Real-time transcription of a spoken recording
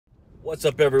What's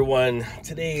up, everyone?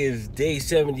 Today is day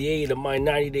 78 of my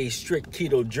 90-day strict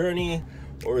keto journey,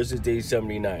 or is it day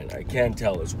 79? I can't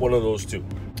tell. It's one of those two.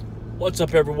 What's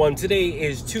up, everyone? Today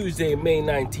is Tuesday, May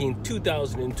 19th,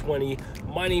 2020.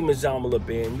 My name is Alma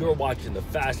Laban. You're watching the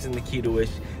Fast and the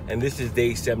Keto-ish, and this is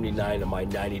day 79 of my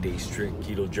 90-day strict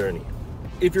keto journey.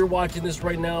 If you're watching this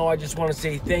right now, I just want to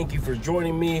say thank you for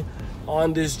joining me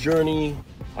on this journey.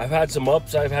 I've had some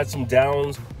ups, I've had some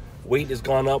downs. Weight has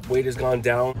gone up, weight has gone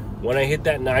down. When I hit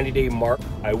that 90-day mark,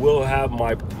 I will have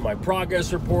my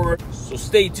progress report. So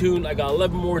stay tuned. I got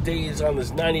 11 more days on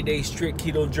this 90-day strict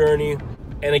keto journey.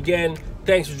 And again,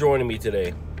 thanks for joining me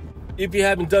today. If you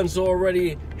haven't done so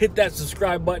already, hit that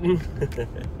subscribe button.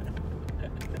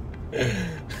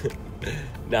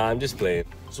 Nah, I'm just playing.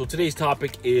 So today's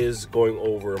topic is going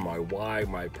over my why,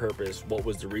 my purpose, what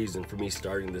was the reason for me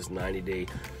starting this 90-day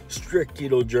strict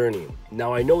keto journey.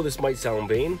 Now, I know this might sound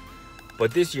vain,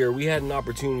 but this year we had an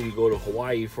opportunity to go to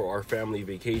Hawaii for our family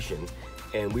vacation,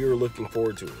 and we were looking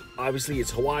forward to it. Obviously, it's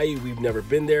Hawaii. We've never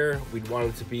been there. We'd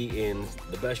wanted to be in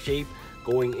the best shape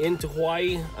going into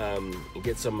Hawaii and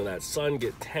get some of that sun,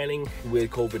 get tanning. With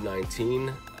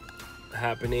COVID-19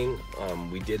 happening,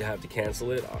 we did have to cancel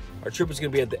it. Our trip was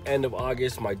going to be at the end of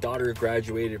August. My daughter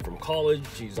graduated from college.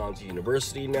 She's on to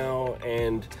university now,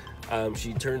 and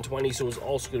she turned 20, so it was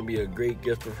also going to be a great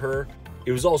gift for her.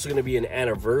 It was also going to be an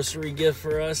anniversary gift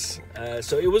for us,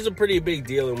 so it was a pretty big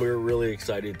deal, and we were really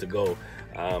excited to go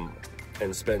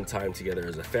and spend time together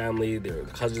as a family. Their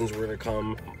cousins were going to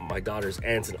come. My daughter's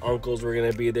aunts and uncles were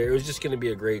going to be there. It was just going to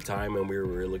be a great time, and we were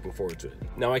really looking forward to it.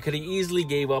 Now, I could have easily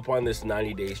gave up on this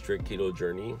 90-day strict keto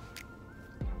journey.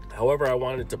 However, I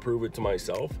wanted to prove it to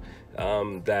myself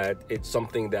that it's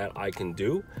something that I can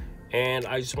do, and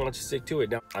I just wanted to stick to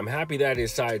it. Now, I'm happy that I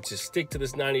decided to stick to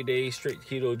this 90-day strict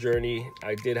keto journey.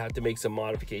 I did have to make some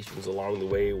modifications along the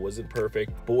way. It wasn't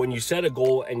perfect, but when you set a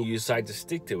goal and you decide to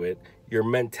stick to it, your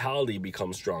mentality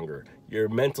becomes stronger. Your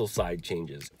mental side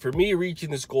changes. For me, reaching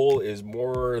this goal is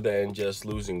more than just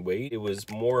losing weight. It was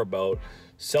more about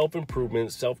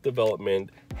self-improvement,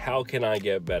 self-development. How can I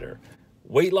get better?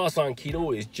 Weight loss on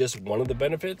keto is just one of the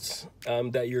benefits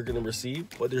that you're going to receive,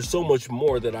 but there's so much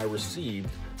more that I received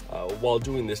while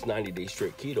doing this 90-day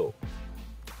strict keto.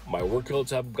 My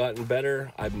workouts have gotten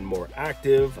better. I've been more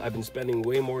active. I've been spending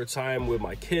way more time with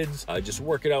my kids, just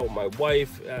working out with my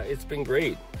wife. It's been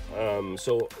great.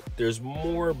 So there's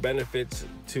more benefits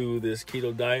to this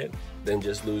keto diet than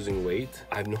just losing weight.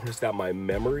 I've noticed that my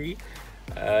memory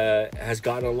has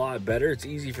gotten a lot better. It's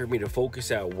easy for me to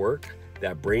focus at work.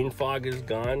 That brain fog is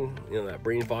gone. You know, that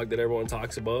brain fog that everyone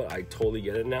talks about. I totally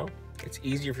get it now. It's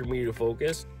easier for me to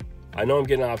focus. I know I'm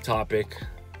getting off topic,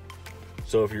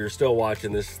 so if you're still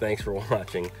watching this, thanks for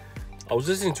watching. I was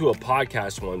listening to a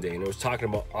podcast one day, and it was talking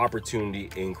about opportunity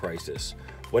in crisis.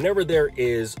 Whenever there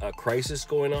is a crisis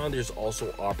going on, there's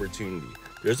also opportunity.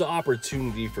 There's an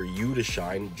opportunity for you to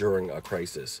shine during a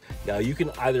crisis. Now, you can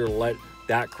either let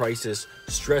that crisis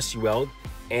stress you out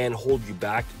and hold you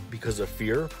back because of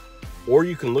fear, or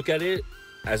you can look at it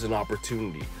as an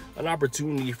opportunity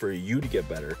for you to get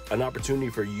better, an opportunity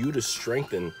for you to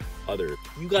strengthen others.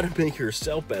 You got to make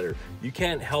yourself better. You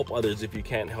can't help others if you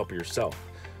can't help yourself.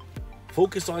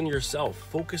 Focus on yourself.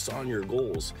 Focus on your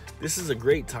goals. This is a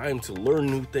great time to learn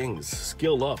new things,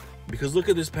 skill up. Because look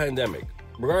at this pandemic.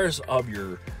 Regardless of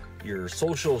your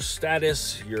social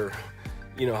status,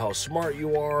 how smart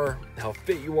you are, how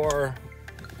fit you are,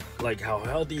 like how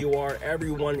healthy you are,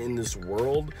 everyone in this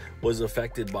world was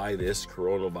affected by this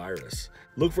coronavirus.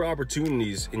 Look for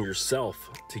opportunities in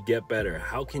yourself to get better.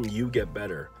 How can you get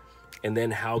better? And then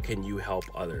how can you help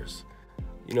others?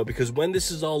 Because when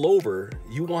this is all over,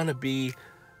 you want to be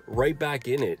right back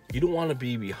in it. You don't want to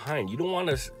be behind. You don't want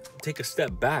to take a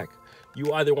step back.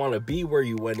 You either want to be where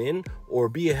you went in or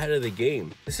be ahead of the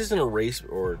game. This isn't a race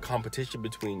or a competition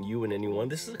between you and anyone.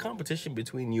 This is a competition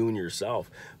between you and yourself.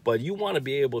 But you want to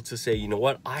be able to say, you know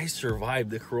what? I survived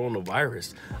the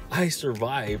coronavirus. I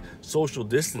survived social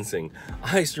distancing.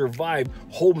 I survived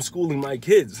homeschooling my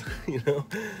kids.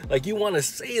 Like, you want to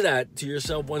say that to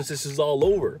yourself once this is all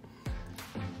over.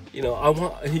 You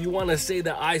want to say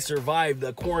that I survived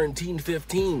the quarantine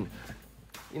 15.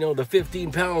 The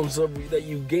 15 pounds that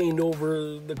you gained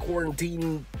over the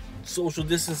quarantine, social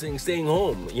distancing, staying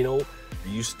home.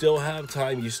 You still have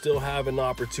time. You still have an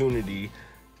opportunity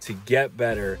to get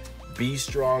better, be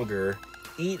stronger,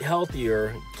 eat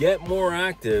healthier, get more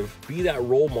active, be that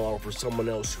role model for someone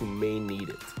else who may need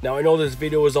it. Now, I know this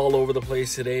video is all over the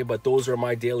place today, but those are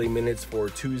my daily minutes for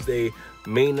Tuesday,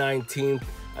 May 19th.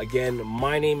 Again,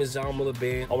 my name is Alma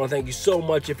Laban. I want to thank you so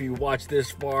much if you watched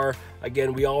this far.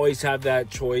 Again, we always have that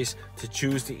choice to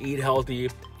choose to eat healthy,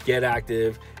 get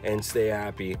active, and stay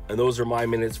happy. And those are my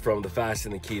minutes from the Fast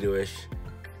and the Keto-ish.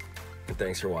 And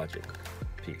thanks for watching.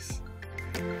 Peace.